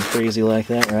screwdriver, something crazy like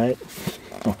that, right?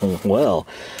 Well,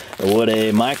 would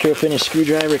a micro finish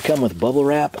screwdriver come with bubble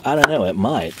wrap? I don't know, it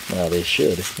might. They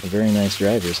should. They're very nice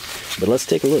drivers. But let's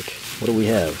take a look. What do we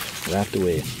have wrapped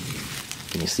away?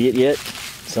 Can you see it yet?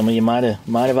 Some of you might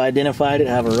have identified it,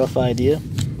 have a rough idea.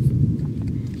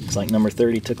 Looks like number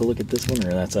 30 took a look at this one,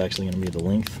 or that's actually going to be the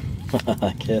length,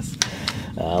 I guess.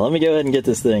 Let me go ahead and get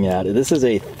this thing out. This is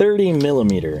a 30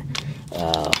 millimeter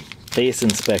face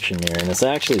inspection mirror, and it's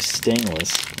actually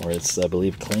stainless, or it's, I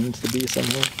believe, claimed to be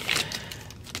somewhere.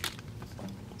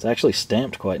 It's actually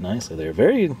stamped quite nicely there.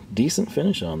 Very decent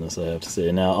finish on this, I have to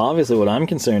say. Now, obviously, what I'm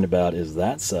concerned about is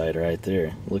that side right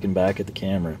there, looking back at the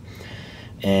camera.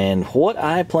 And what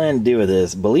I plan to do with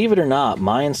this, believe it or not,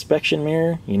 my inspection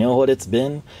mirror, you know what it's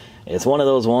been? It's one of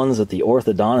those ones that the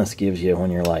orthodontist gives you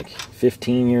when you're like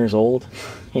 15 years old,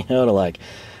 you know, to like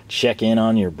check in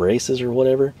on your braces or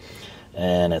whatever.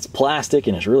 And it's plastic,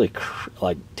 and it's really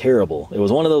like terrible. It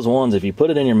was one of those ones, if you put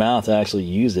it in your mouth to actually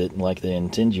use it like they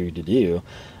intend you to do,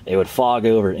 it would fog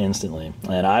over instantly.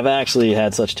 And I've actually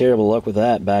had such terrible luck with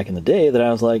that back in the day that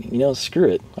I was like, you know, screw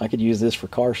it, I could use this for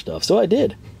car stuff. So I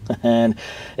did. And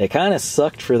it kind of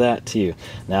sucked for that too.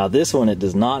 Now this one, it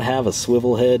does not have a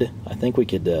swivel head. I think we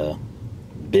could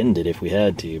bend it if we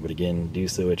had to, but again, do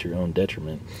so at your own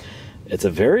detriment. It's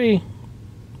a very,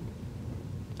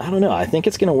 I don't know, I think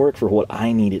it's going to work for what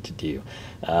I need it to do.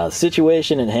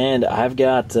 Situation at hand, I've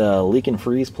got leak and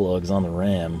freeze plugs on the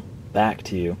RAM, back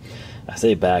to, I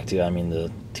say back to, I mean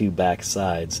the two back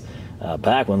sides.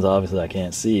 Back ones, obviously, I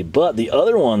can't see, but the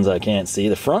other ones I can't see,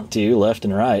 the front two, left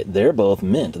and right, they're both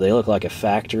mint. They look like a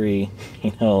factory,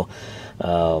 you know,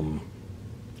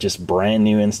 just brand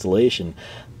new installation.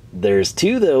 There's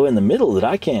two, though, in the middle that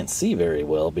I can't see very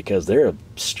well because they're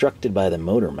obstructed by the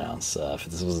motor mounts. If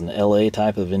this was an LA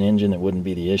type of an engine, it wouldn't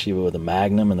be the issue, but with a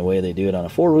Magnum and the way they do it on a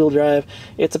four-wheel drive,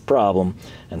 it's a problem.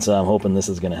 And so I'm hoping this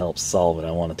is going to help solve it.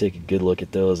 I want to take a good look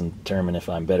at those and determine if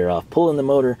I'm better off pulling the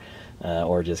motor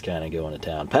or just kind of going to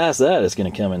town. Past that, it's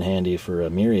going to come in handy for a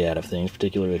myriad of things,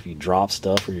 particularly if you drop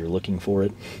stuff or you're looking for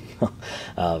it.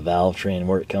 Valve train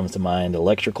work comes to mind,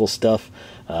 electrical stuff.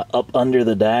 Up under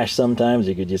the dash sometimes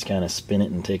you could just kind of spin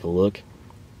it and take a look.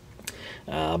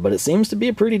 But it seems to be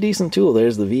a pretty decent tool.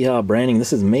 There's the Wiha branding.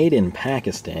 This is made in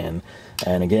Pakistan.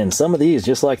 And again, some of these,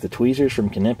 just like the tweezers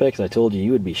from Knipex, I told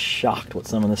you would be shocked what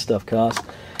some of this stuff costs.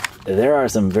 There are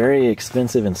some very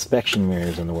expensive inspection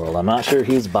mirrors in the world. I'm not sure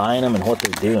who's buying them and what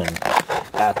they're doing.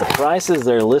 At the prices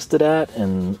they're listed at,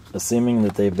 and assuming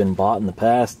that they've been bought in the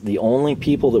past, the only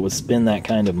people that would spend that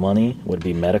kind of money would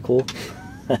be medical.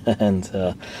 And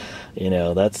you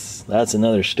know, that's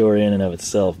another story in and of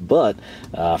itself. But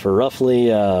for roughly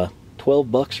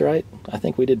 12 bucks, right? I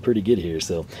think we did pretty good here.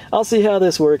 So I'll see how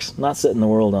this works. Not setting the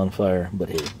world on fire, but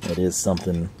hey, it is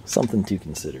something to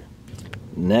consider.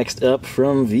 Next up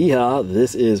from Wiha,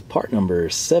 this is part number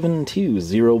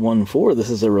 72014. This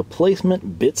is a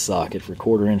replacement bit socket for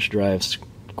quarter-inch drives,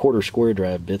 quarter square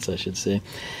drive bits, I should say.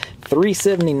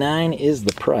 $379 is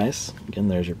the price. Again,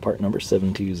 there's your part number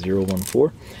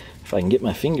 72014. If I can get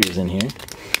my fingers in here,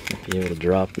 I'll be able to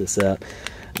drop this out.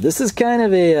 This is kind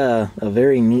of a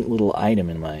very neat little item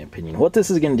in my opinion. What this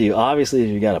is going to do, obviously, if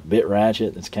you've got a bit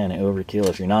ratchet, that's kind of overkill.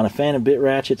 If you're not a fan of bit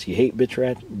ratchets, you hate bit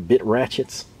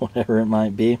ratchets, whatever it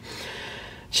might be,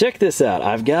 check this out.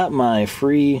 I've got my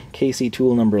free KC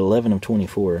tool number 11 of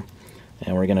 24,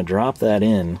 and we're going to drop that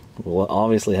in. We'll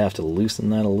obviously have to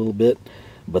loosen that a little bit,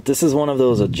 but this is one of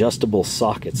those adjustable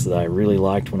sockets that I really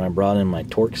liked when I brought in my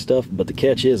torque stuff, but the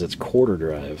catch is it's quarter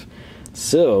drive.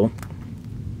 So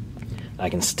I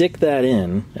can stick that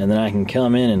in, and then I can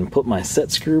come in and put my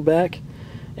set screw back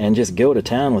and just go to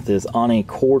town with this on a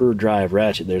quarter drive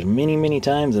ratchet. There's many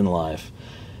times in life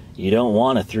you don't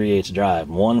want a 3/8 drive.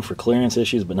 One, for clearance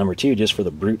issues, but number two, just for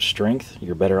the brute strength.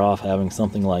 You're better off having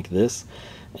something like this.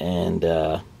 And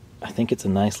I think it's a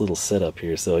nice little setup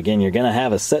here. So again, you're going to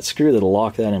have a set screw that'll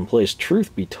lock that in place.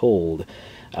 Truth be told,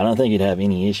 I don't think you'd have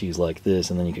any issues like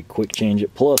this, and then you could quick change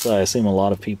it. Plus, I assume a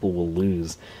lot of people will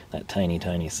lose that tiny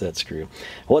set screw.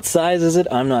 What size is it?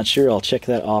 I'm not sure. I'll check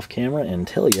that off camera and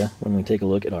tell you when we take a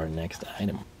look at our next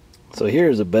item. So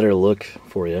here's a better look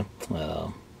for you.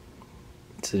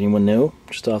 Does anyone know,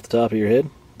 just off the top of your head,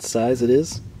 what size it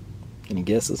is? Any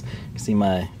guesses? You can see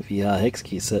my Wiha hex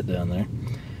key set down there.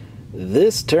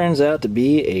 This turns out to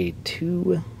be a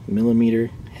 2mm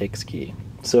hex key.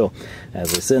 So,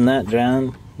 as I send that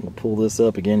down, we'll pull this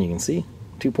up again. You can see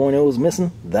 2.0 is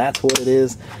missing. That's what it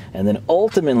is. And then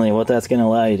ultimately, what that's going to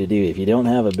allow you to do, if you don't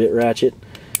have a bit ratchet,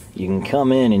 you can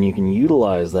come in and you can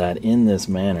utilize that in this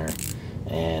manner.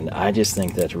 And I just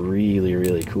think that's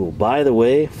really cool. By the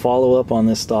way, follow up on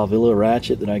this Stahlwille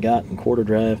ratchet that I got in quarter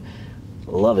drive.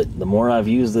 Love it. The more I've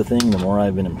used the thing, the more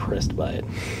I've been impressed by it.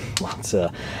 But,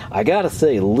 I gotta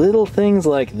say, little things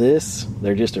like this,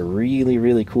 they're just a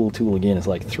really cool tool. Again, it's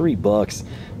like $3.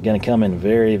 Gonna come in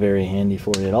very handy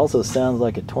for you. It also sounds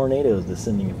like a tornado is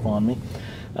descending upon me.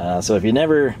 So if you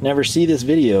never see this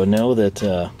video, know that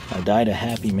I died a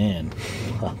happy man.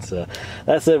 But,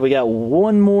 that said, we got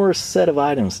one more set of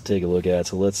items to take a look at,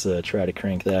 so let's try to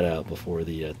crank that out before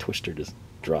the twister just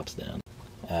drops down.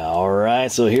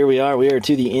 Alright, so here we are. We are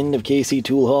to the end of KC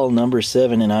Tool Haul number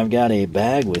 7, and I've got a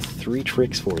bag with 3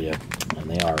 tricks for you,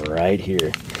 and they are right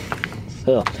here.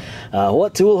 So,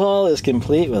 what tool haul is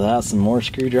complete without some more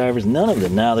screwdrivers? None of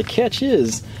them. Now, the catch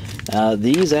is,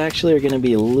 these actually are going to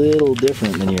be a little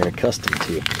different than you're accustomed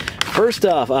to. First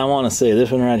off, I want to say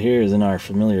this one right here is in our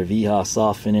familiar Wiha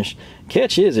soft finish.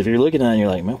 Catch is, if you're looking at it, you're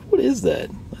like, man, what is that?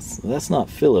 That's not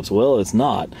Phillips. Well, it's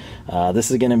not.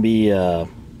 This is going to be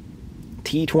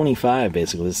T25,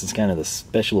 basically. This is kind of the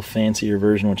special fancier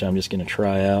version, which I'm just going to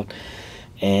try out.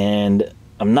 And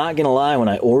I'm not going to lie, when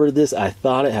I ordered this, I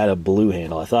thought it had a blue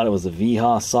handle. I thought it was a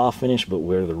Wiha soft finish, but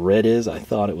where the red is, I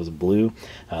thought it was blue.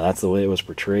 That's the way it was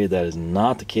portrayed. That is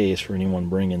not the case for anyone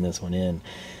bringing this one in.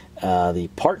 The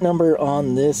part number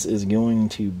on this is going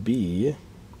to be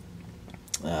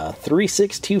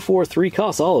 36243,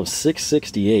 costs all of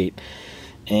 $668.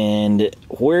 And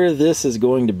where this is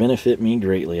going to benefit me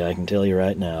greatly, I can tell you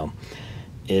right now,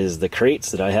 is the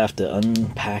crates that I have to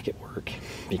unpack at work.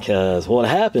 Because what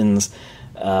happens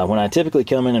when I typically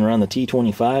come in and run the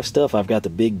T25 stuff, I've got the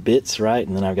big bits, right?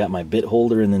 And then I've got my bit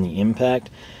holder and then the impact.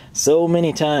 So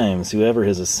many times, whoever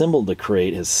has assembled the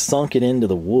crate has sunk it into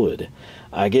the wood.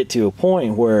 I get to a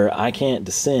point where I can't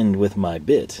descend with my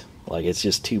bit. Like, it's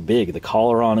just too big. The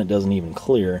collar on it doesn't even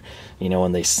clear. You know,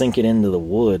 when they sink it into the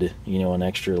wood, you know, an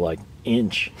extra like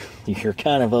inch, you're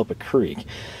kind of up a creek.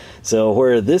 So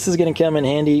where this is going to come in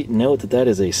handy, note that that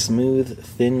is a smooth,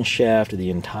 thin shaft the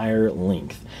entire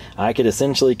length. I could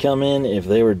essentially come in, if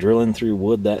they were drilling through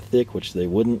wood that thick, which they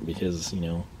wouldn't because, you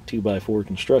know, 2x4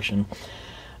 construction,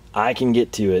 I can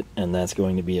get to it, and that's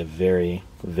going to be a very,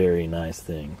 very nice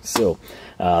thing. So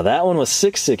that one was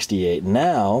 $6.68.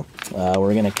 Now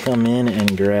we're going to come in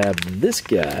and grab this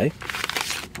guy.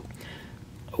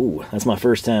 Oh, that's my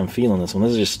first time feeling this one.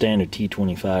 This is just standard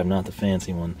T25, not the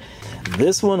fancy one.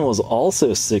 This one was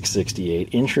also $6.68.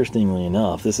 Interestingly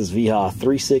enough, this is Wiha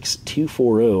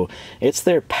 36240. It's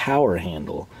their power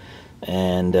handle,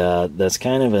 and that's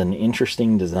kind of an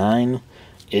interesting design.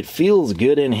 It feels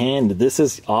good in hand. This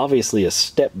is obviously a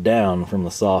step down from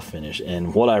the soft finish,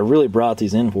 and what I really brought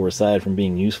these in for, aside from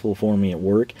being useful for me at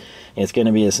work, it's going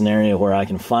to be a scenario where I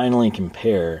can finally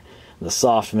compare the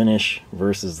soft finish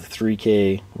versus the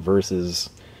 3K versus,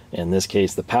 in this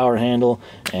case, the power handle.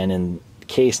 And in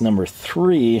case number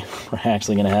 3, we're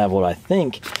actually going to have what I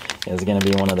think is going to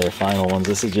be one of their final ones.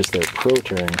 This is just their Pro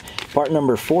Turn. Part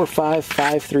number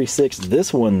 45536.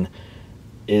 This one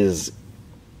is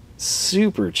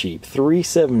super cheap,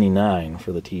 $379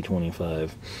 for the T25.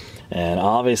 And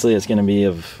obviously it's going to be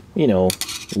of, you know,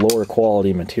 lower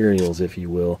quality materials, if you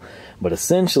will. But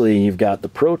essentially you've got the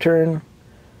Pro Turn,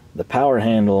 the power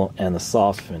handle, and the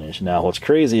soft finish. Now what's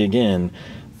crazy, again,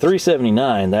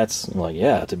 $379, that's like,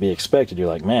 yeah, to be expected. You're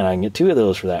like, man, I can get 2 of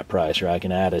those for that price, or I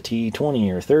can add a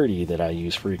T20 or 30 that I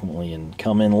use frequently and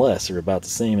come in less, or about the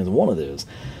same as one of those.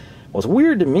 What's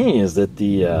weird to me is that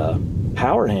the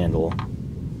power handle,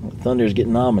 thunder's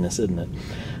getting ominous, isn't it?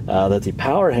 That the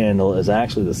power handle is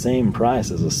actually the same price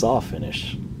as a soft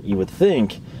finish. You would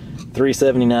think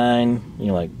 $379, you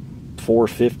know, like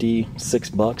 $4.50,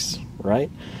 $6,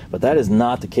 right? But that is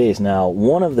not the case. Now,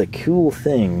 one of the cool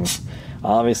things,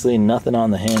 obviously nothing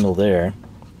on the handle there,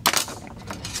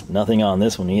 nothing on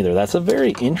this one either. That's a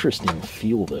very interesting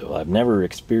feel, though. I've never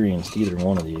experienced either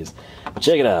one of these. But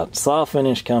check it out, soft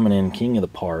finish coming in, king of the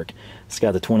park. It's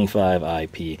got the 25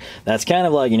 IP. That's kind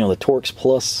of like, you know, the Torx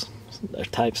Plus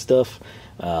type stuff.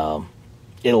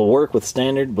 It'll work with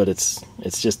standard, but it's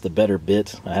just the better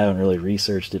bit. I haven't really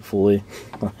researched it fully.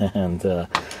 And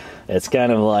it's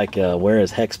kind of like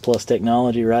Wera's Hex Plus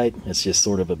technology, right? It's just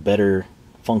sort of a better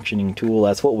functioning tool.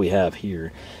 That's what we have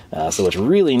here. So it's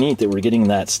really neat that we're getting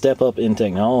that step up in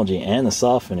technology and the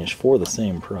soft finish for the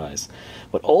same price.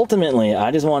 But ultimately,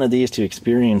 I just wanted these to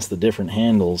experience the different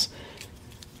handles.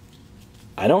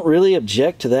 I don't really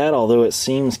object to that, although it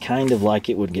seems kind of like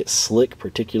it would get slick,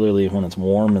 particularly when it's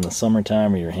warm in the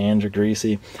summertime or your hands are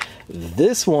greasy.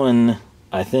 This one,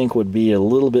 I think, would be a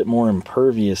little bit more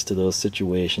impervious to those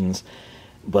situations,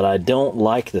 but I don't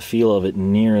like the feel of it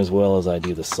near as well as I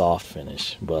do the soft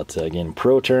finish. But again,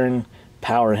 Pro Turn,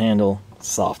 power handle,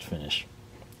 soft finish.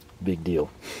 Big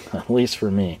deal, at least for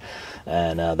me.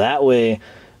 And that way,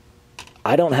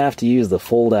 I don't have to use the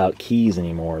fold-out keys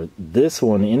anymore. This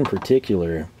one in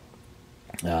particular,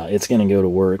 it's going to go to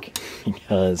work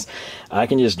because I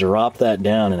can just drop that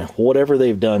down, and whatever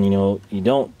they've done, you know, you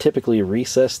don't typically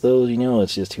recess those, you know,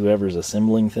 it's just whoever's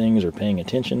assembling things or paying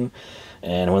attention.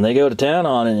 And when they go to town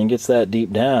on it and it gets that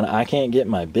deep down, I can't get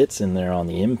my bits in there on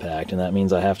the impact, and that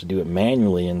means I have to do it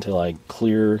manually until I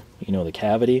clear, you know, the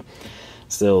cavity.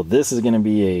 So this is going to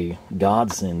be a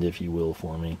godsend, if you will,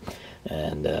 for me.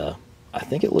 And I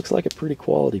think it looks like a pretty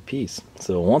quality piece.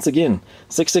 So once again,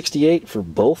 $6.68 for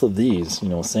both of these, you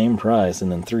know, same price, and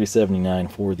then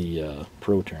 $3.79 for the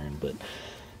Pro Turn. But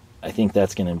I think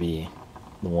that's going to be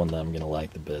the one that I'm going to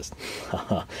like the best.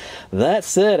 That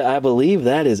said, I believe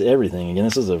that is everything. Again,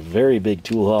 this is a very big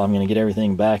tool haul. I'm going to get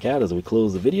everything back out as we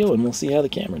close the video, and we'll see how the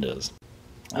camera does.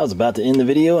 I was about to end the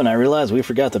video and I realized we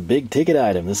forgot the big ticket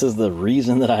item. This is the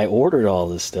reason that I ordered all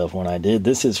this stuff when I did.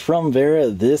 This is from Wera.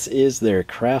 This is their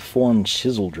craft form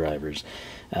chisel drivers.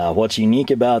 What's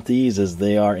unique about these is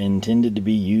they are intended to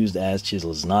be used as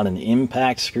chisels. It's not an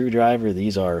impact screwdriver.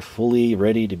 These are fully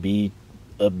ready to be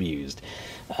abused.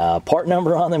 Part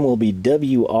number on them will be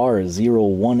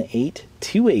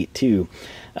WR018282.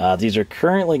 These are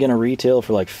currently going to retail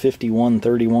for like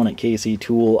 $51.31 at KC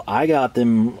Tool. I got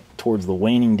them towards the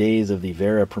waning days of the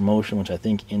Wera promotion, which I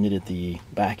think ended at the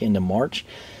back end of March.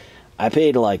 I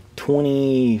paid like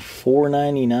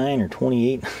 $24.99 or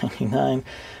 $28.99,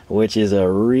 which is a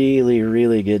really,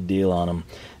 really good deal on them.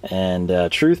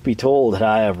 And truth be told, had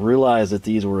I have realized that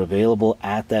these were available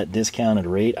at that discounted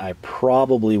rate, I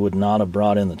probably would not have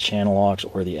brought in the Channel Locks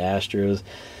or the Astros.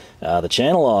 The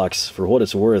channel locks, for what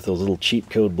it's worth, those little cheap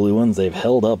code blue ones, they've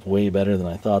held up way better than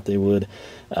I thought they would.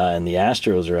 And the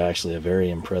Astros are actually a very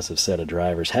impressive set of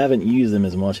drivers. Haven't used them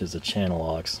as much as the channel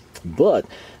locks. But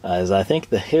as I think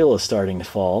the hill is starting to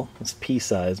fall, it's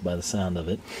pea-sized by the sound of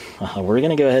it, we're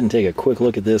going to go ahead and take a quick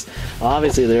look at this.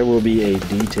 Obviously there will be a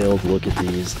detailed look at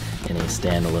these in a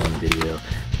standalone video.